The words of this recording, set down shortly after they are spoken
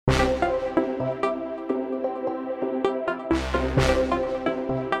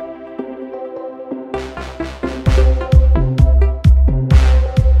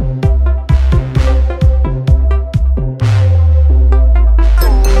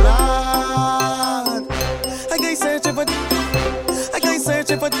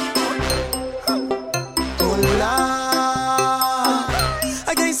searching for. Oh Lord,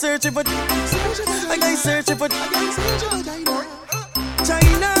 I guys searching for. I guys searching for.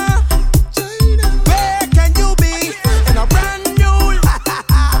 China, where can you be? And a brand new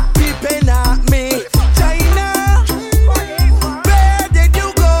peeping at me. China, where did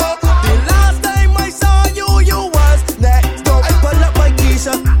you go? The last time I saw you, you was next door. I pull up my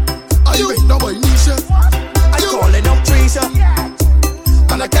Keisha. Are you ain't no boy Nisha? I calling up Trisha.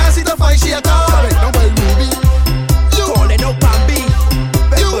 And I can't see the fight she a call.